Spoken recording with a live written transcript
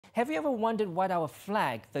Have you ever wondered what our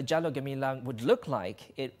flag, the Jalur Gemilang, would look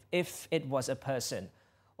like if it was a person?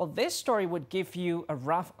 Well, this story would give you a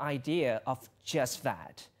rough idea of just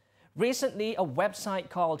that. Recently, a website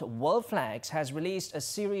called World Flags has released a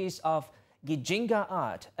series of Gijinga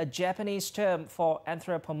art, a Japanese term for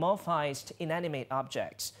anthropomorphized inanimate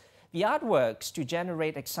objects. The artworks, to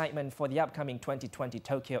generate excitement for the upcoming 2020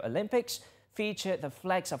 Tokyo Olympics, feature the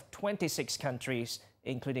flags of 26 countries,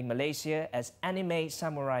 including Malaysia, as anime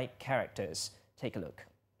samurai characters. Take a look.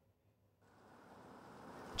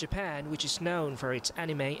 Japan, which is known for its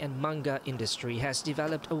anime and manga industry, has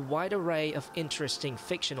developed a wide array of interesting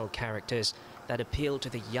fictional characters that appeal to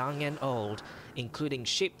the young and old, including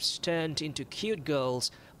ships turned into cute girls,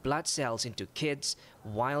 blood cells into kids,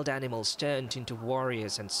 wild animals turned into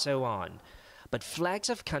warriors, and so on. But flags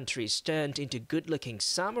of countries turned into good-looking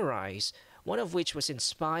samurais, one of which was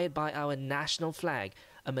inspired by our national flag,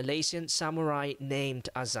 a Malaysian samurai named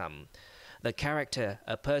Azam. The character,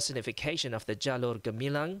 a personification of the Jalur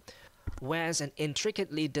Gemilang, wears an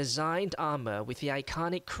intricately designed armor with the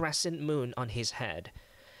iconic crescent moon on his head.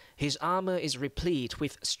 His armor is replete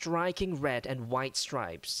with striking red and white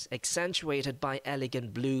stripes, accentuated by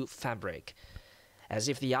elegant blue fabric. As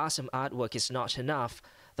if the awesome artwork is not enough,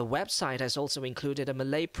 the website has also included a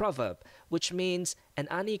Malay proverb, which means an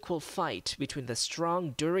unequal fight between the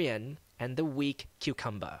strong durian and the weak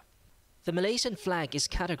cucumber. The Malaysian flag is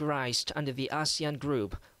categorized under the ASEAN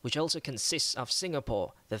group, which also consists of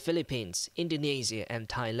Singapore, the Philippines, Indonesia, and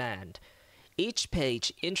Thailand. Each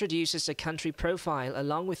page introduces a country profile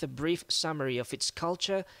along with a brief summary of its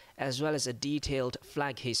culture as well as a detailed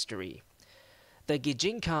flag history. The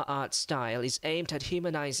Gijinga art style is aimed at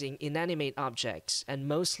humanizing inanimate objects and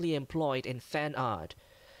mostly employed in fan art.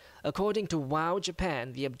 According to WOW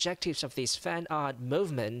Japan, the objectives of this fan art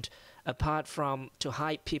movement, apart from to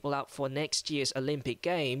hype people up for next year's Olympic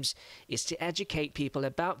Games, is to educate people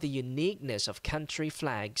about the uniqueness of country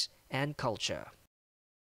flags and culture.